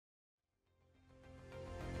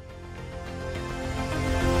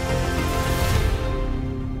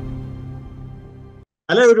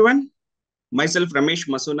Hello everyone, myself Ramesh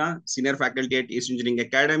Masuna, Senior Faculty at East Engineering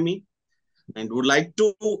Academy, and would like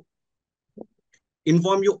to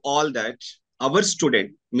inform you all that our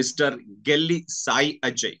student, Mr. Gelli Sai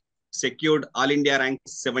Ajay, secured All India rank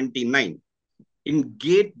 79 in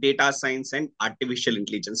GATE Data Science and Artificial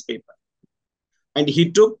Intelligence paper. And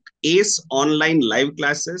he took ACE online live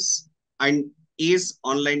classes and ACE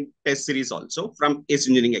online test series also from East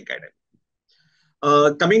Engineering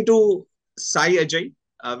Academy. Coming to Sai Ajay,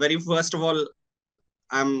 very first of all,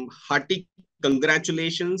 I'm hearty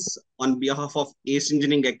congratulations on behalf of Ace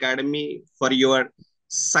Engineering Academy for your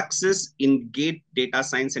success in GATE Data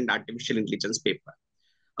Science and Artificial Intelligence paper.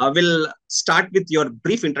 We'll start with your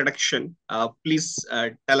brief introduction. Please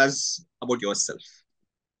tell us about yourself.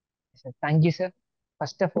 So thank you, sir.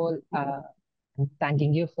 First of all, I'm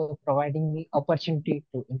thanking you for providing me opportunity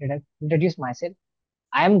to introduce myself.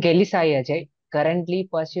 I am Gelli Sai Ajay, currently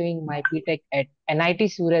pursuing my BTech at NIT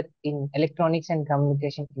Surat in Electronics and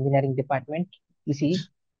Communication Engineering Department, ECE.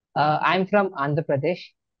 I'm from Andhra Pradesh.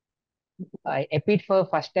 I appeared for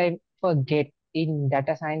first time for GATE in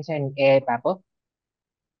Data Science and AI paper. Oh,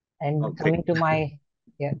 And great. coming to my,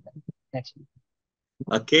 yeah, that's it.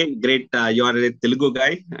 Okay, great. You are a Telugu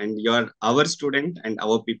guy and you are our student and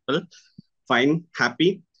our people. Fine,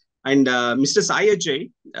 happy. And Mr. Sai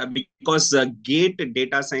Ajay, because GATE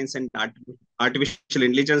Data Science and Artificial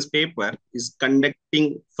Intelligence paper is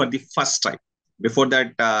conducting for the first time. Before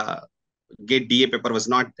that, GATE DA paper was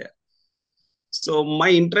not there. So my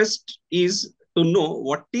interest is to know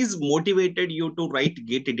what is motivated you to write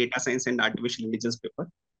GATE Data Science and Artificial Intelligence paper.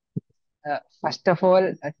 First of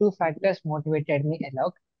all, two factors motivated me a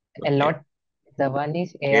Okay, lot. The one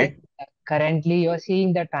is okay, AI. Currently, you're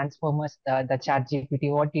seeing the transformers, the chat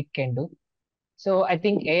GPT, what it can do. So I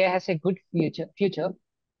think AI has a good future,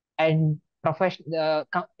 and the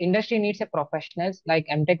industry needs a professionals like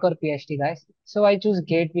MTech or PhD guys. So I choose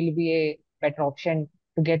GATE will be a better option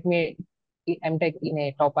to get me MTech in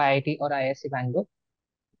a top IIT or ISC Bangalore.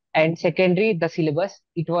 And secondary, the syllabus,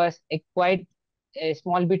 it was a quite a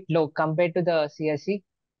small bit low compared to the CSE,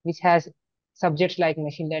 which has subjects like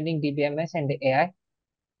machine learning, DBMS, and AI,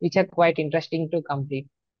 which are quite interesting to complete.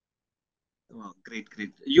 wow, great,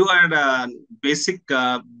 great. You are basic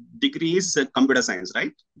degree is computer science,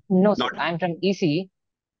 right? No, sir, Not. I'm from ECE.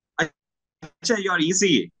 Acha, you are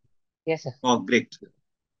easy. Yes, sir. Oh, great.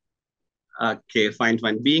 Okay, fine,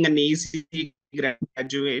 fine. Being an easy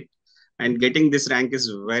graduate and getting this rank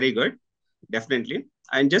is very good, definitely.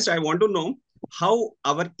 And just I want to know how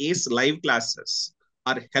our ACE live classes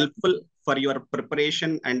are helpful for your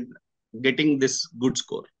preparation and getting this good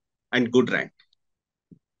score and good rank.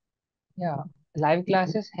 Yeah, live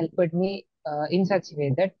classes helped me in such a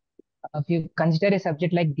way that if you consider a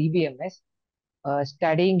subject like DBMS,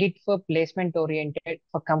 studying it for placement oriented,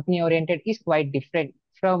 for company oriented is quite different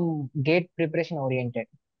from GATE preparation oriented.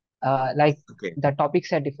 Like Okay, the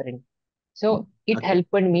topics are different. So it okay,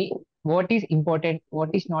 helped me what is important, what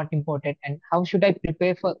is not important, and how should I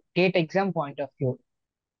prepare for GATE exam point of view.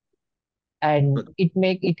 And okay,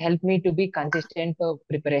 it helped me to be consistent for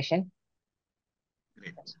preparation.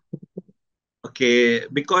 great. Okay,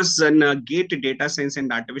 because in GATE data science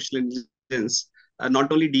and artificial intelligence,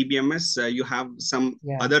 not only DBMS, you have some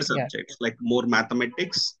Yeah, other yeah, subjects like more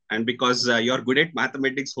mathematics. And because you're good at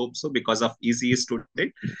mathematics, hope so, because of easy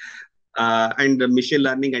student, and machine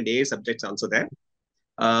learning and AI subjects also there.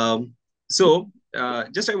 So,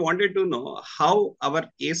 just I wanted to know how our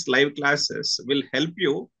ACE live classes will help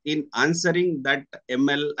you in answering that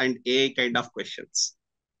ML and AI kind of questions.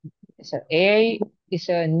 so AI is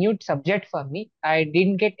a new subject for me. I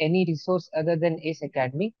didn't get any resource other than ACE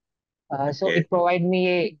Academy. So Okay. it provided me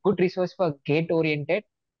a good resource for GATE oriented.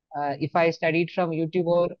 If I studied from YouTube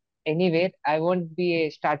or anywhere, I won't be a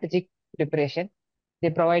strategic preparation. They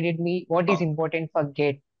provided me what is Oh, important for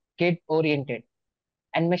GATE oriented.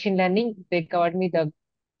 And machine learning, they covered me the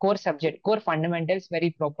core subject, core fundamentals very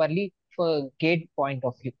properly for GATE point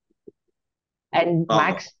of view. And oh,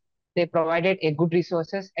 Max, they provided a good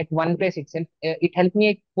resources at one place itself. It helped me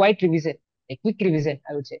a quite revision, a quick revision,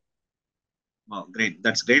 I would say. wow, great.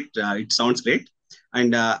 That's great. It sounds great.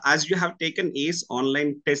 And as you have taken ACE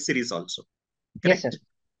online test series also, Yes, sir. correct?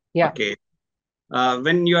 Yeah. Okay.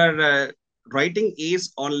 When you are writing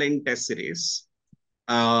ACE online test series,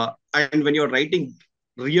 and when you're writing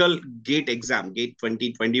real GATE exam, GATE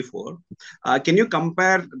 2024, can you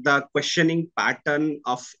compare the questioning pattern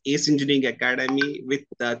of ACE Engineering Academy with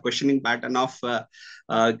the questioning pattern of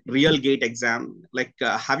real GATE exam? Like,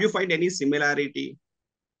 have you find any similarity?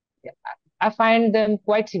 Yeah, I find them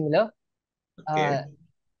quite similar. Okay. Uh,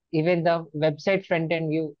 Even the website front end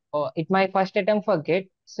view. It my first attempt for GATE,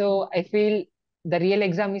 so I feel the real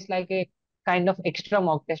exam is like a kind of extra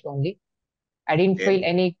mock test only. I didn't Okay. feel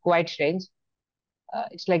any quite strange.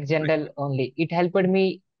 It's like general only. It helped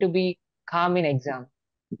me to be calm in exam,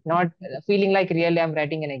 not feeling like really I'm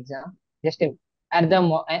writing an exam. Just a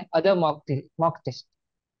other mock test.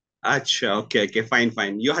 Acha, okay, okay, fine,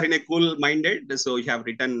 fine. You are in a cool minded, so you have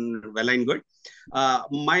written well and good.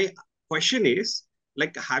 My question is,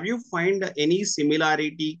 like, have you find any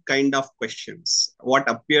similarity kind of questions what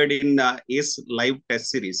appeared in ACE live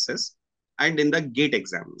test series and in the GATE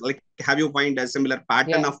exam? Like, have you find a similar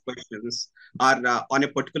pattern Yeah, of questions, or on a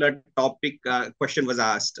particular topic question was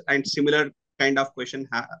asked, and similar kind of question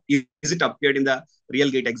is it appeared in the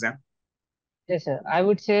real GATE exam? yes, sir. I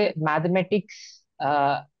would say mathematics.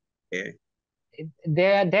 Okay,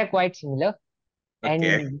 They're quite similar,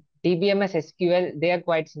 okay. and DBMS SQL they are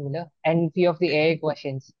quite similar, and few of the AI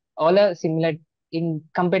questions all are similar in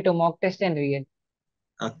compared to mock test and real.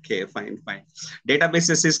 Okay, fine, fine.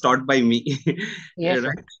 Databases is taught by me, Yes,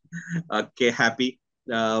 sir. right? Okay, happy.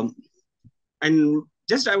 Um, and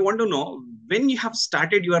just I want to know when you have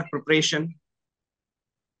started your preparation.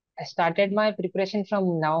 I started my preparation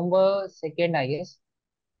from November 2nd, I guess,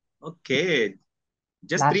 Okay,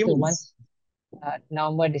 just last three two months. months.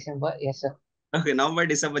 November, December. Yes, sir. Okay, November,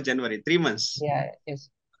 December, January, 3 months. Yeah, yes.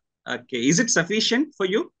 Okay, is it sufficient for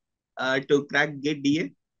you to crack GATE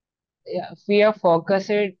DA? Yeah, if we are focused,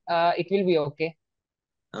 it will be okay.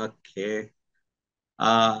 Okay.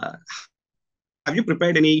 Have you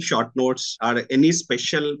prepared any short notes or any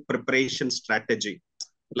special preparation strategy?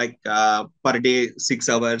 Like per day 6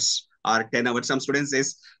 hours or 10 hours. Some students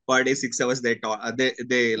says per day 6 hours they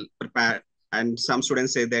prepare, and some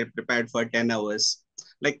students say they're prepared for 10 hours.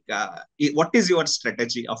 Like what is your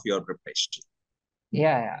strategy of your preparation?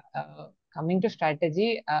 Yeah, yeah. Coming to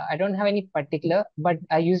strategy, I don't have any particular, but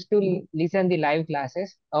I used to listen the live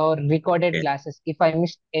classes or recorded Okay. classes if I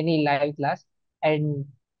missed any live class and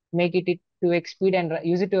make it to speed and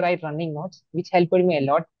use it to write running notes, which helped me a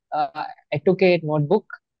lot. I took a notebook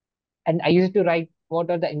and I used to write what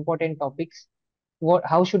are the important topics,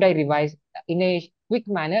 how should I revise in a quick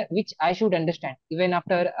manner, which I should understand even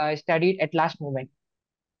after I studied at last moment.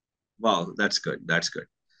 Wow, that's good. That's good.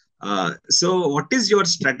 So what is your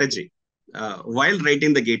strategy while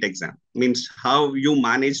writing the GATE exam? Means how you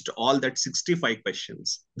managed all that 65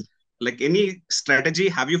 questions. Like any strategy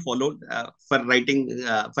have you followed for writing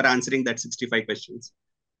for answering that 65 questions?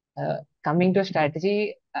 Coming to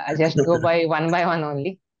strategy, I just go by one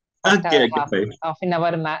only. First Okay, okay, half an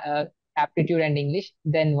hour aptitude and English,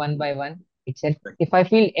 then one by one itself. fine. If I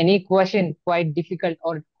feel any question quite difficult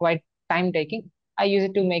or quite time taking, I use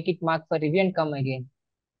it to make it mark for review and come again.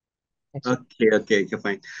 That's it. Okay, okay, okay,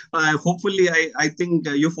 fine. Hopefully, I think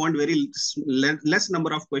you found very less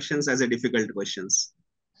number of questions as a difficult questions.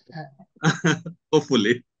 Uh,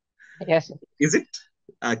 Hopefully, yes, is it?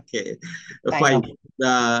 Okay, kind fine. of.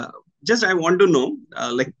 Uh, just I want to know,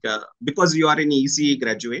 because you are an EC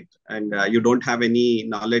graduate and you don't have any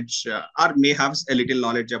knowledge or may have a little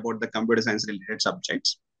knowledge about the computer science related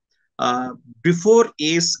subjects. Uh, Before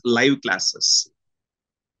ACE live classes,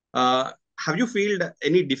 uh, have you felt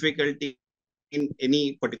any difficulty in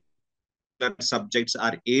any particular subjects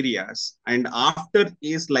or areas? And after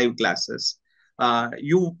ACE live classes,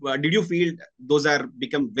 you did you feel those are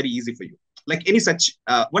become very easy for you? Like any such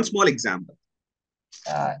one small example.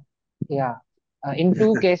 Uh, yeah. In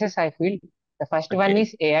two cases, I feel the first one Okay.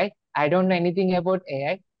 is AI. I don't know anything about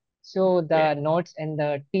AI. So Okay. the notes and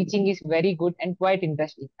the teaching is very good and quite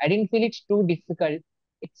interesting. I didn't feel it's too difficult.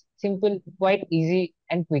 It's simple, quite easy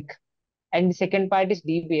and quick. And the second part is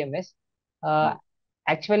DBMS. Uh, Hmm.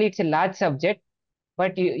 Actually, it's a large subject,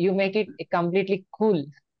 but you make it completely cool.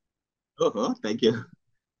 Oh, thank you.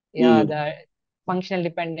 Yeah, Hmm. the functional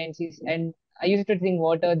dependencies. And I used to think,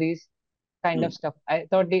 what are these kind Hmm. of stuff? I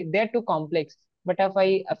thought they're too complex, but if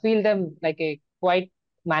I feel them like a quite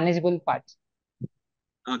manageable parts.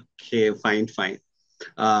 Okay, fine, fine.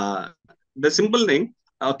 The simple thing.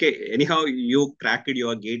 Okay, anyhow, you cracked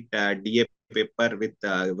your GATE DA paper with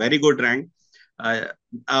very good rank. Uh,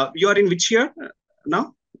 you are in which year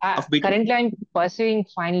now of BT? Currently, I'm pursuing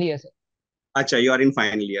final years. Acha, you are in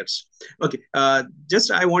final years. Okay,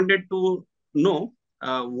 just I wanted to know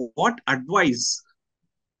uh, what advice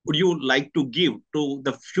would you like to give to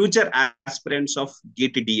the future aspirants of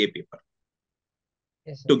GATE DA paper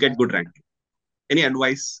Yes, sir. to get good rank? Any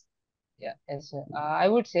advice? Yeah, yes, sir. I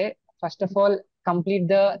would say, first of all, complete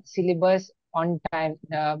the syllabus on time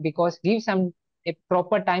because give some a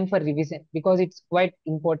proper time for revision because it's quite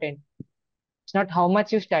important. It's not how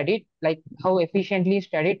much you studied, like how efficiently you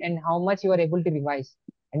studied and how much you are able to revise.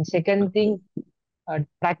 And second thing,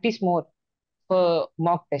 practice more for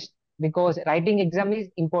mock test, because writing exam is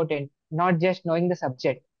important, not just knowing the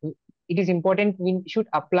subject. It is important we should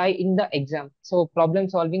apply in the exam. So problem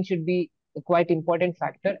solving should be a quite important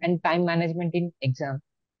factor, and time management in exam.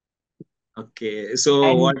 Okay.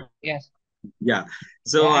 So what? And yes, Yeah.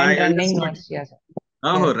 So yeah, I and running understood. notes. Yes,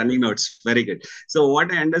 Oh, yes, running notes. Very good. So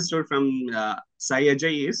what I understood from Sai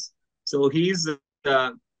Ajay is, so he's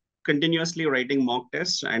continuously writing mock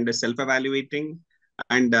tests and self-evaluating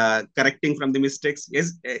and correcting from the mistakes.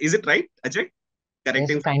 Is it right, Ajay? yes,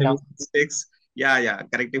 Correcting from kind the of. mistakes. Yeah, yeah,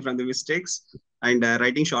 correcting from the mistakes and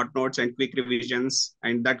writing short notes and quick revisions,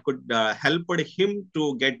 and that could help him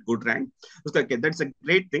to get good rank. Okay, that's a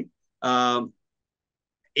great thing. Um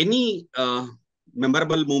any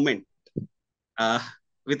memorable moment uh,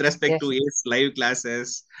 with respect to Yes, ACE live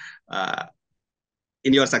classes uh,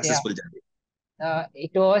 in your yeah. successful journey?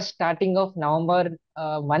 It was starting of November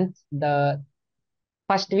month, the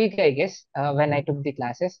first week, I guess, when I took the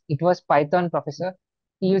classes. It was Python professor.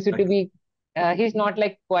 He used to Okay. be, he's not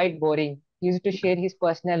like quite boring. He used to share his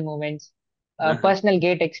personal moments, Uh-huh. personal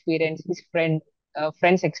gate experience, his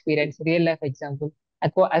friend's experience, real life example.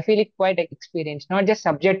 I feel it quite experience, not just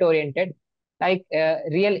subject oriented, like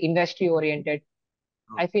real industry oriented.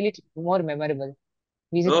 I feel it's more memorable.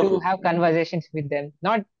 We used to Oh, have conversations with them,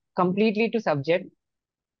 not completely to subject,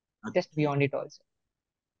 just okay. beyond it also.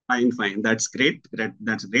 Fine, fine. That's great.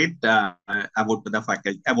 That's great about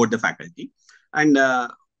the faculty. And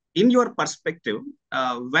in your perspective,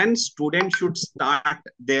 when students should start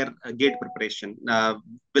their gate preparation,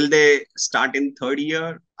 will they start in third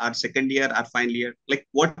year or second year or final year? Like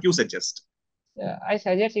what you suggest? I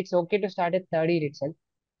suggest it's okay to start at third year itself.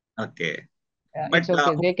 Okay, but It's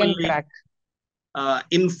okay. They can hopefully crack.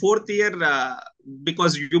 in fourth year,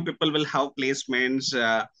 because you people will have placements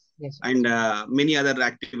Yes, and many other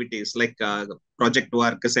activities like project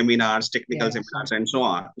work, seminars, technical yeah, so seminars, and so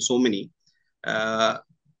on. So many. Uh,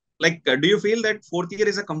 do you feel that fourth year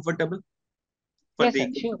is a comfortable for yes, sir,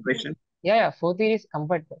 the sure. preparation? Yeah, yeah. Fourth year is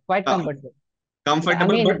comfortable, quite Uh, comfortable. I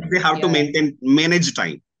Comfortable, but mean, they have to yeah, manage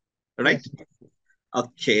time, right? yes,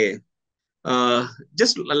 Okay. Uh,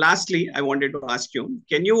 just lastly, I wanted to ask you: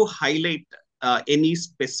 can you highlight any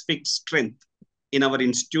specific strength in our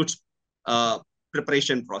institute's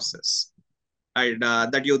preparation process? And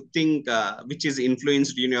that you think which is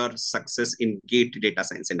influenced in your success in gate data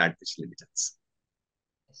science and artificial intelligence?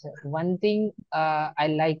 so one thing I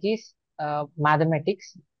like is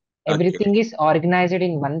mathematics. Okay, Everything is organized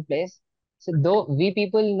in one place. So though we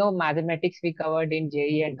people know mathematics we covered in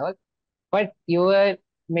JE and all, but your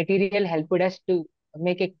material helped us to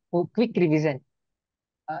make a quick revision,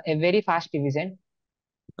 a very fast revision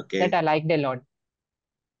that okay, I liked a lot.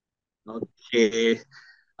 okay.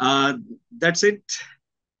 Uh, that's it.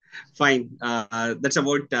 Fine. That's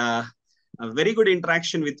about a very good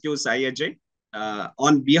interaction with you, Sai Ajay.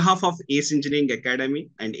 On behalf of ACE Engineering Academy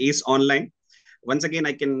and ACE Online, once again,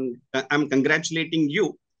 I'm congratulating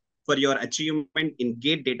you for your achievement in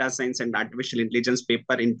GATE Data Science and Artificial Intelligence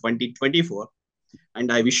paper in 2024.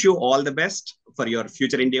 And I wish you all the best for your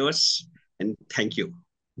future endeavors. And thank you.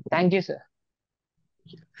 Thank you, sir.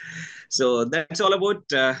 So that's all about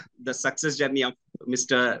the success journey of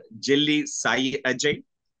Mr. Gelli Sai Ajay.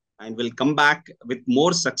 And we'll come back with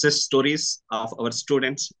more success stories of our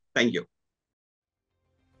students. Thank you.